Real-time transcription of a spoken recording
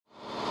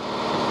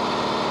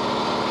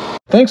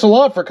Thanks a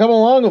lot for coming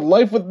along with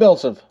Life with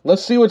BillSiff.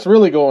 Let's see what's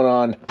really going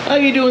on. How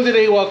you doing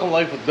today? Welcome to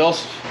Life with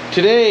BillSiff.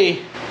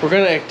 Today, we're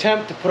going to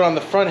attempt to put on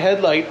the front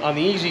headlight on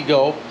the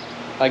EZGO.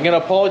 I'm going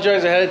to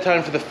apologize ahead of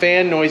time for the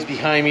fan noise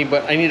behind me,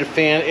 but I need a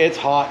fan. It's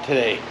hot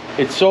today.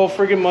 It's so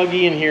friggin'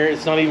 muggy in here,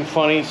 it's not even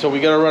funny, so we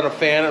got to run a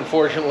fan,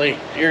 unfortunately.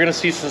 You're going to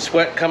see some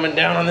sweat coming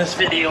down on this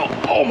video.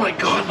 Oh my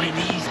God, my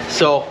knees.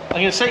 So, I'm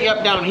going to set you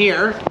up down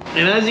here,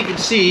 and as you can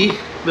see,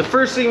 the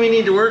first thing we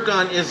need to work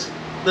on is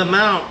the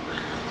mount.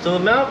 So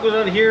the mount goes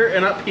on here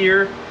and up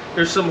here.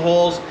 There's some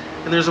holes,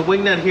 and there's a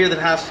wing nut here that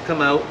has to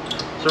come out.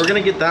 So we're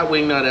gonna get that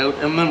wing nut out,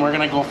 and then we're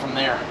gonna go from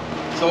there.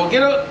 So we'll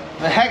get out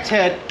the hex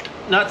head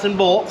nuts and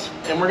bolts,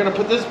 and we're gonna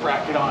put this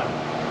bracket on,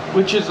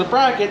 which is the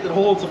bracket that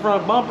holds the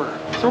front bumper.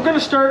 So we're gonna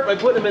start by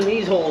putting them in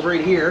these holes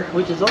right here,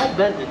 which is all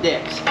bent to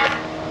dicks.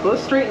 So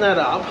let's straighten that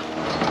up,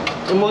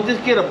 and we'll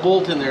just get a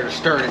bolt in there to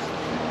start it.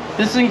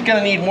 This thing's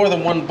gonna need more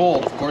than one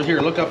bolt, of course. Here,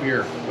 look up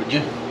here, would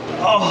you?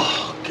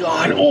 Oh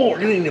God, oh, we're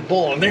gonna need a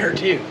bolt in there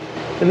too.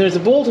 And there's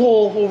a bolt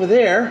hole over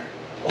there,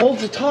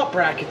 holds the top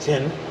brackets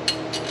in,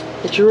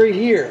 which are right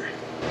here.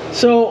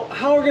 So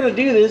how we're gonna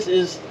do this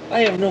is,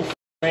 I have no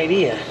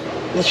idea.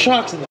 The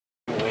shock's in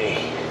the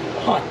way.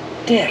 Hot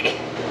dick.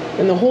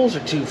 And the holes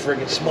are too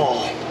friggin'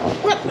 small.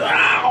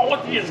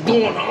 What is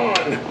going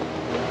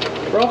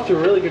on? We're off to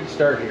a really good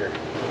start here.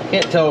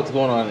 Can't tell what's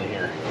going on in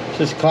here.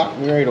 Just caught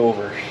me right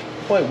over.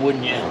 Why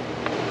wouldn't you?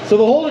 So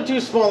the holes are too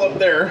small up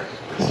there.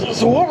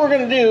 So what we're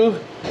gonna do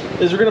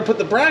is we're gonna put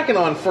the bracket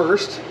on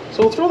first.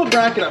 So we'll throw the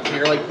bracket up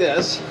here like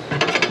this.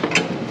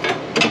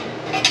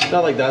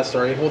 Not like that,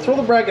 sorry. We'll throw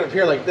the bracket up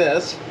here like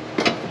this,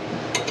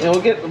 and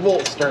we'll get the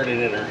bolt started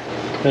in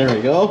her. There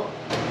we go.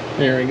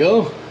 There we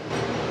go.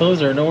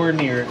 Those are nowhere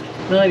near it.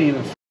 Not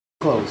even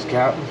close,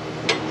 Cap.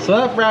 So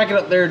that bracket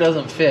up there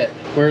doesn't fit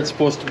where it's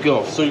supposed to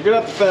go. So you're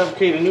gonna have to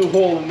fabricate a new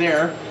hole in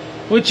there,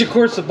 which of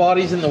course the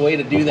body's in the way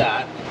to do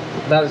that.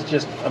 That is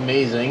just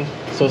amazing.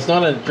 So it's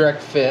not a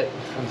direct fit,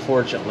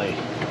 unfortunately.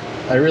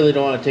 I really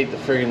don't want to take the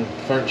friggin'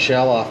 front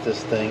shell off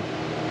this thing.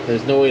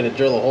 There's no way to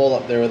drill a hole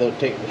up there without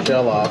taking the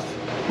shell off.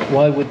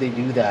 Why would they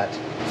do that?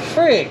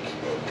 Frig!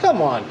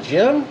 Come on,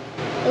 Jim.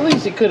 At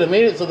least he could have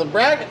made it so the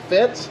bracket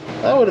fits.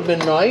 That would have been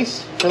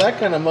nice for that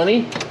kind of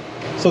money.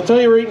 So I'll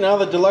tell you right now,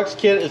 the deluxe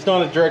kit is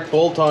not a direct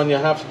bolt on. You'll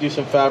have to do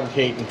some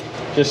fabricating,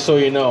 just so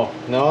you know.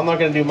 Now, I'm not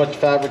going to do much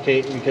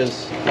fabricating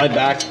because my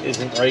back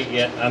isn't right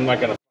yet. I'm not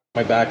going to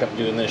my back up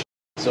doing this.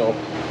 So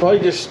probably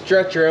just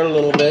stretch her out a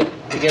little bit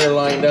to get her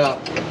lined up.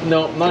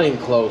 No, not even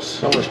close.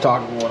 So much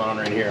talking going on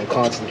right here. I'm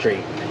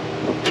concentrating.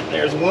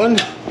 There's one.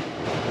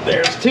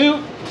 There's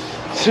two.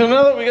 So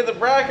now that we got the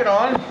bracket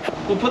on,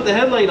 we'll put the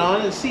headlight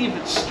on and see if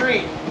it's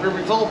straight or if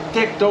it's all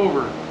ticked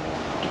over.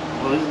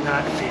 Well, isn't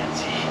that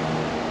fancy?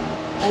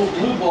 Oh,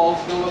 blue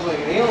ball's gonna look like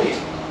an alien.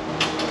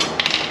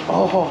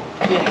 Oh,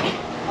 dick.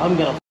 I'm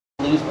gonna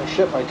lose my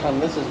shit by the time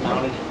this is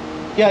mounted.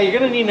 Yeah, you're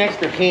gonna need an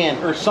extra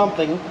hand or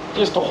something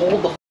just to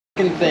hold the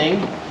fucking thing.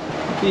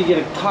 So you get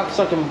a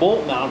cocksucking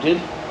bolt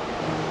mounted.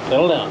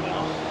 Settle down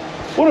now.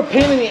 What a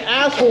pain in the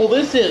asshole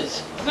this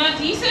is. It's not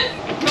decent?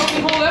 Don't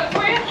we hold up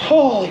for you?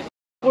 Holy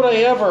would I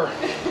ever.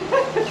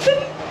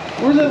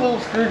 Where's that little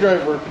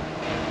screwdriver?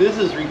 This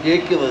is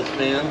ridiculous,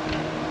 man.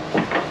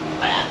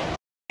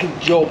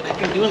 Joke.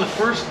 I'm doing the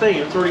first thing.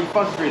 It's already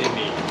frustrating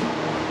me.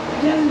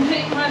 It doesn't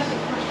take much to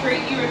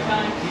frustrate you at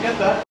times. You got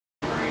that?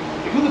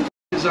 Who the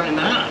designed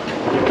that?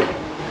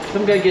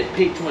 Some guy getting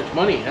paid too much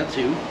money, that's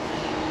who.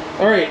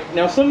 Alright,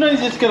 now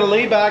sometimes you just gotta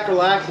lay back,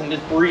 relax, and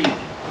just breathe.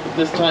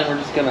 This time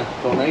we're just gonna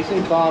go nice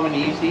and calm and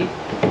easy.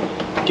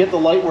 Get the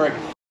light where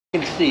I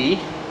can see.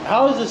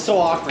 How is this so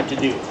awkward to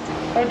do?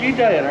 How'd you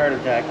die of a heart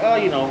attack? Oh,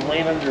 you know,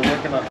 laying under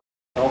working on a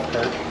health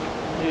cart.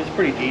 It was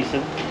pretty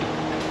decent.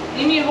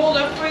 You need to hold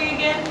up for you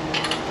again?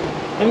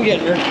 I'm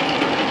getting her.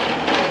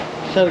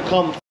 Just had to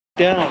calm the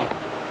down.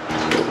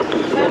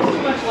 That's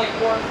too much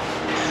like work.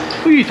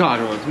 Who are you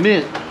talking about? It's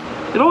mint.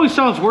 It always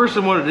sounds worse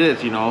than what it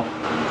is, you know.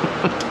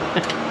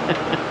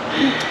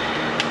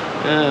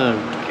 Oh,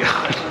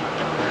 God.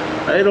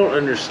 I don't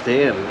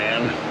understand,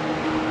 man.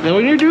 Now,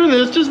 when you're doing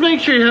this, just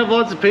make sure you have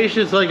lots of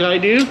patience like I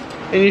do,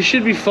 and you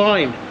should be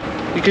fine.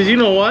 Because you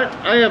know what?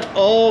 I have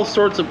all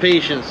sorts of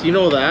patience. You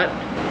know that.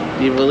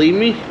 Do you believe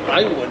me?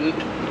 I wouldn't.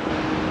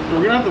 So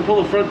we're going to have to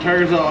pull the front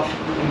tires off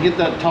and get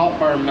that top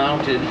bar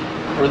mounted,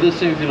 or this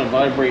thing's going to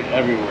vibrate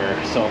everywhere.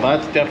 So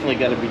that's definitely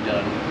got to be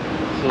done.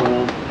 So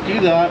we'll do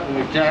that and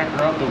we jack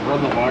her up and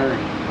run the wiring.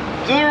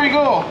 So there we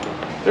go.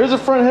 There's a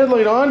front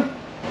headlight on.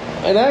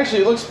 And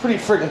actually it looks pretty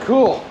freaking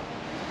cool.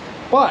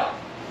 But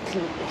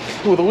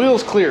with the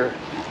wheels clear.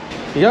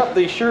 Yep,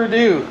 they sure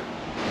do.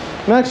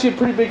 I'm actually a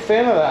pretty big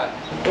fan of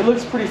that. It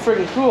looks pretty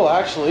freaking cool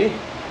actually.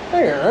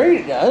 Hey,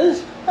 right, it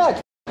does.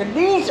 That's freaking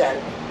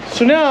decent.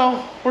 So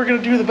now we're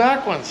gonna do the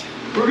back ones.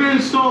 We're gonna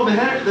install the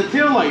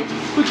tail lights.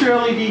 Put your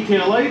LED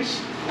tail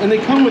lights. And they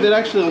come with it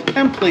actually a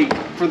template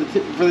for the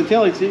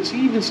taillights. It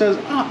even says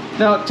up.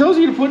 Now it tells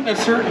you to put in a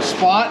certain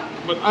spot,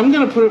 but I'm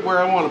gonna put it where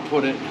I want to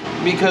put it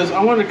because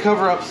I want to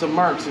cover up some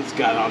marks it's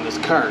got on this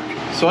cart.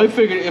 So I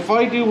figured if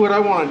I do what I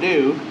want to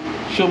do,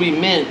 she'll be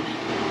mint.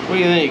 What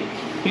do you think?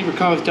 Leave your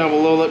comments down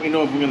below. Let me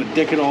know if I'm gonna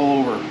dick it all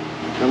over.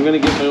 I'm gonna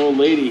get my old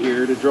lady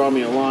here to draw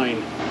me a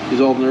line. She's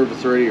all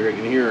nervous already. I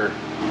can hear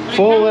her.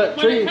 Follow that.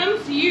 When it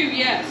comes to you,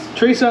 yes.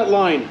 Trace that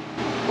line.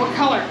 What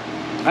color?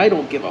 I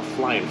don't give a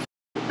flying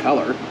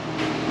color.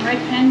 Red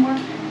pen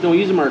work? No,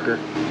 use a marker.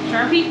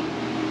 Sharpie?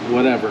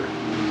 Whatever.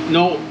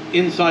 No,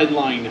 inside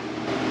line.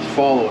 Just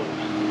follow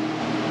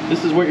it.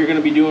 This is what you're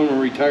gonna be doing when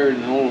we're retired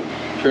in an old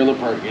trailer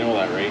park. You know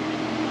that, right?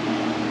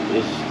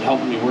 It's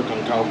helping me work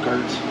on golf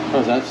carts.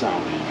 How's that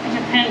sound? It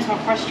depends how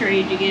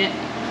frustrated you get.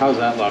 How's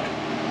that look?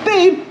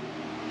 Babe,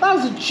 that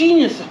was a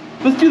genius.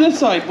 Let's do this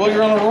side while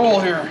you're on a roll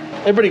here.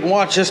 Everybody can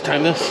watch this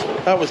time.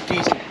 That was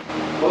decent.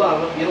 Hold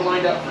on, let me get it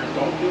lined up first.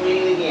 Don't do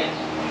anything yet.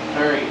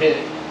 All right, hit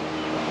it.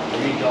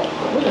 There you go.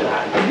 Look at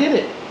that, I did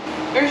it.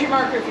 There's your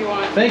marker if you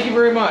want. Thank you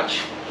very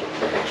much.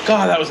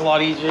 God, that was a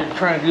lot easier than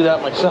trying to do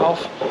that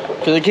myself.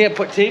 Because I can't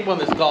put tape on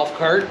this golf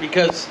cart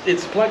because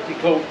it's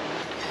plexi-coat.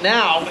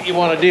 Now, what you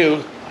want to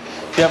do,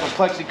 if you have a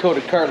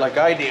plexi-coated cart like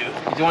I do,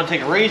 is you want to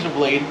take a razor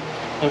blade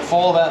and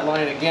follow that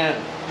line again.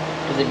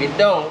 Because if you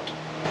don't,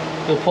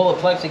 you'll pull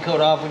the plexi-coat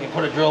off when you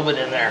put a drill bit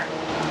in there.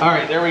 All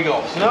right, there we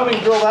go. So now we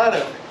can drill that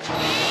out.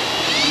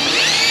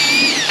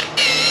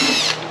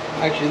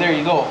 Actually, there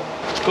you go.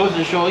 Goes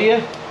to show you,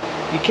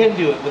 you can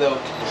do it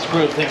without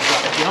screwing things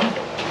up, you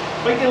know?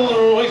 Might get a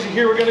little noisy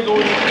here. We're gonna go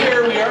in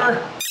here. We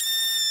are.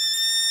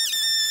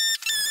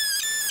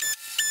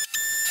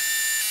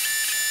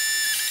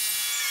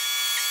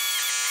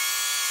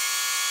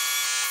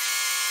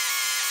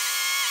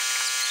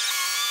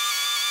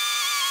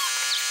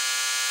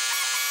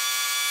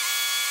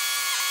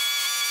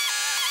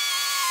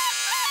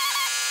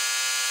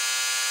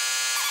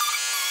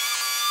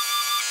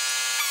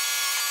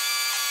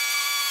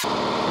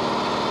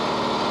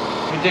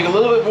 We take a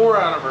little bit more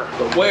out of her,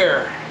 but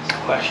where is the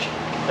question?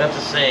 I have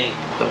to say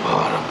the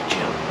bottom,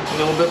 Jim. A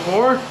little bit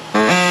more.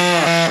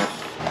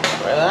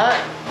 Try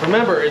that.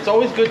 Remember, it's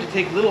always good to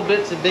take little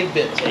bits and big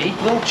bits, eh?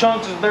 Little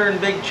chunks is better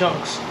than big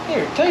chunks.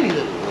 Here, tiny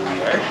little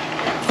we are.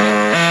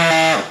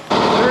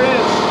 There it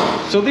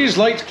is. So these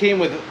lights came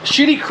with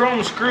shitty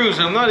chrome screws,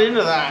 and I'm not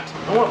into that.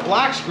 I want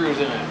black screws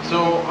in it.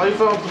 So I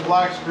found some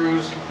black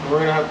screws. We're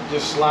gonna have to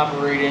just slap it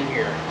right in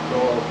here. So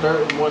I'll start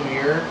with one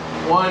here.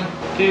 1,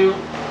 2,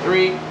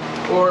 3,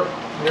 4.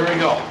 There we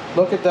go.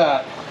 Look at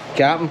that.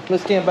 Captain,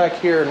 let's stand back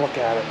here and look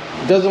at it.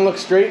 It doesn't look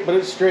straight, but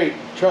it's straight.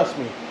 Trust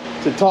me.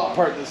 It's the top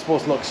part that's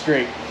supposed to look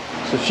straight.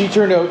 So she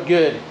turned out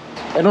good.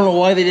 I don't know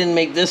why they didn't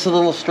make this a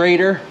little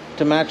straighter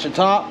to match the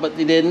top, but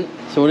they didn't.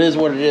 So it is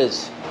what it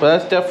is. But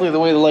that's definitely the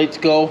way the lights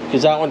go,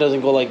 because that one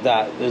doesn't go like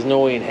that. There's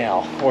no way in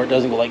hell. Or it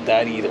doesn't go like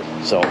that either.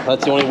 So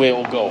that's the only way it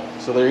will go.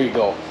 So there you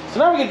go. So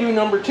now we can do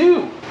number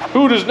 2.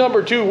 Who does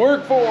number 2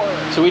 work for?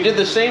 So we did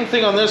the same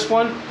thing on this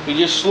one. We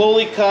just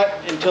slowly cut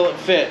until it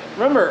fit.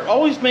 Remember,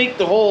 always make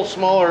the hole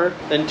smaller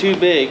than too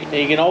big, and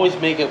you can always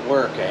make it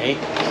work, eh?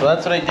 So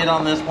that's what I did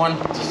on this one.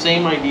 It's the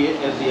same idea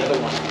as the other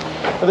one.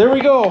 But there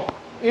we go.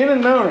 In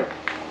and mount it.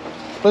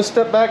 Let's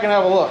step back and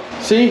have a look.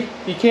 See,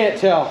 you can't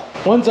tell.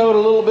 One's out a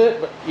little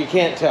bit, but you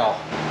can't tell.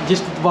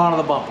 Just at the bottom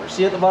of the bumper.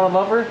 See at the bottom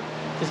of the bumper?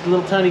 Just a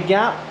little tiny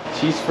gap.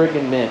 She's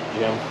freaking mint,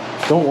 Jim.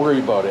 Don't worry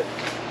about it.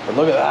 But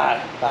look at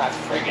that. That's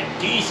freaking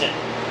decent.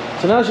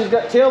 So now she's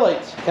got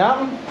taillights,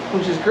 Captain,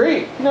 which is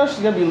great. Now she's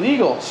gonna be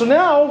legal. So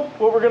now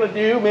what we're gonna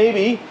do,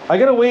 maybe, I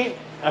gotta wait.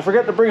 I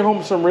forgot to bring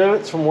home some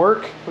rivets from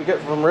work. We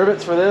got some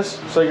rivets for this,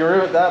 so I can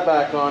rivet that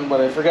back on,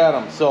 but I forgot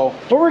them. So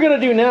what we're gonna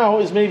do now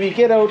is maybe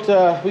get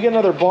out, we get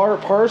another bar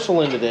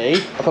parcel in today.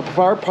 A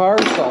bar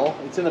parcel,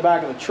 it's in the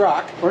back of the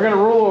truck. We're gonna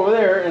roll over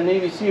there and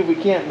maybe see if we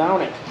can't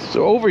mount it.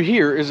 So over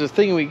here is the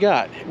thing we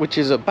got, which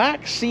is a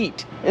back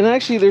seat. And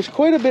actually there's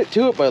quite a bit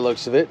to it by the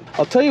looks of it.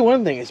 I'll tell you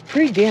one thing, it's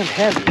pretty damn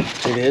heavy.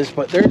 It is,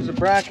 but there's the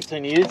brackets I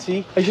needed.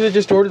 See, I should have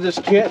just ordered this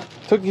kit,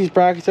 took these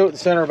brackets out and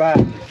sent her back.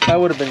 That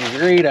would have been a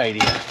great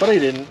idea, but I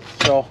didn't.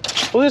 So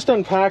we'll just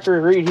unpack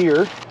her right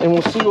here and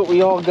we'll see what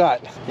we all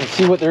got and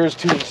see what there is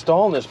to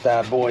install in this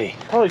bad boy.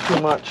 Probably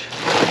too much.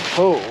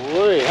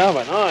 Holy,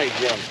 haven't I,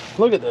 Jim?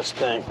 Look at this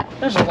thing.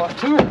 There's a lot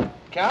to it,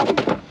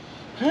 Captain.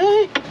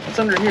 Hey, it's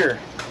under here.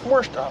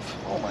 More stuff.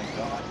 Oh my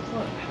God,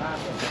 what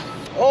happened?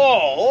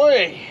 Oh,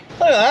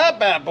 look at that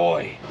bad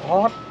boy.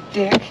 Oh,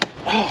 dick.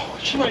 Oh,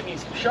 she might need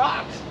some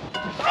shocks.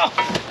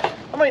 Oh,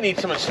 I might need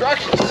some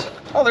instructions.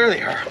 Oh, there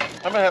they are.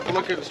 I'm gonna have to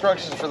look at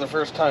instructions for the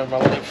first time in my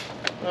life.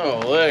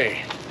 Oh,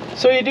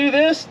 so you do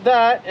this,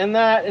 that, and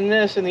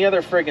this, and the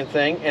other friggin'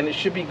 thing, and it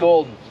should be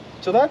golden.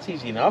 So that's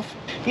easy enough.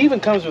 It even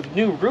comes with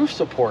new roof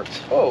supports.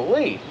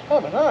 Holy,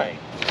 haven't I?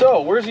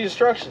 So, where's the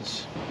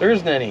instructions? There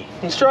isn't any.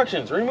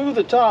 Instructions: remove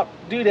the top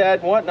doodad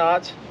and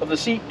whatnots of the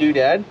seat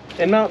doodad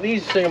and mount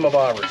these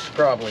thingamabobbers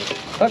properly.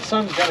 That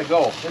sun's gotta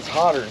go. It's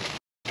hotter.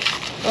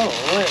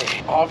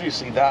 Oh,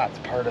 obviously that's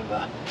part of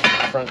the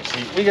front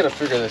seat. We gotta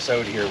figure this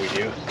out here, we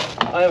do.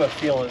 I have a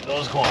feeling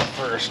those go on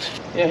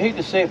first. Yeah, I hate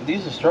to say it, but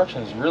these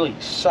instructions really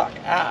suck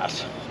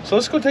ass. So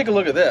let's go take a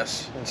look at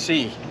this and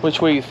see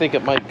which way you think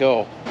it might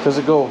go. Does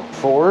it go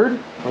forward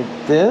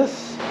like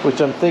this?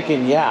 Which I'm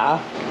thinking,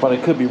 yeah, but I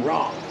could be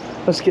wrong.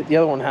 Let's get the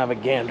other one to have a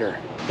gander.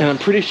 And I'm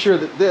pretty sure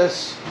that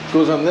this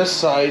goes on this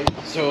side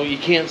so you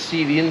can't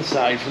see the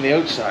inside from the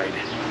outside.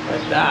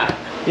 Like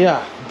that.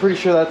 Yeah, I'm pretty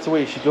sure that's the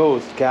way she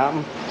goes,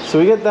 Captain. So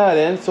we get that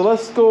in. So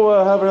let's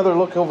go have another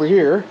look over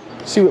here.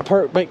 See what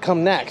part might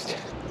come next.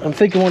 I'm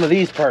thinking one of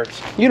these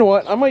parts. You know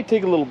what? I might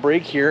take a little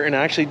break here and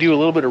actually do a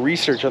little bit of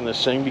research on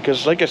this thing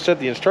because like I said,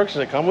 the instructions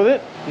that come with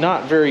it,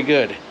 not very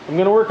good. I'm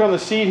gonna work on the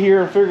seat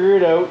here and figure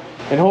it out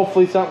and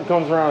hopefully something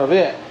comes around of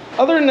it.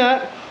 Other than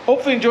that,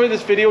 hopefully you enjoyed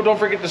this video. Don't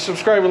forget to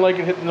subscribe and like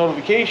and hit the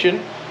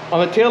notification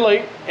on the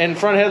taillight and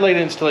front headlight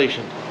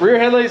installation. Rear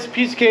headlight is a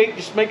piece of cake.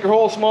 Just make your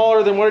hole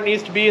smaller than what it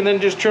needs to be and then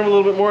just trim a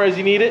little bit more as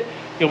you need it.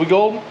 You'll be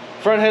golden.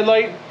 Front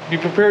headlight, be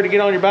prepared to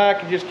get on your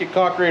back and just get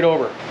cocked right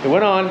over. It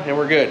went on and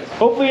we're good.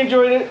 Hopefully you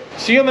enjoyed it.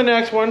 See you on the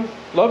next one.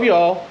 Love you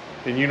all.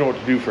 And you know what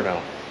to do for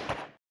now.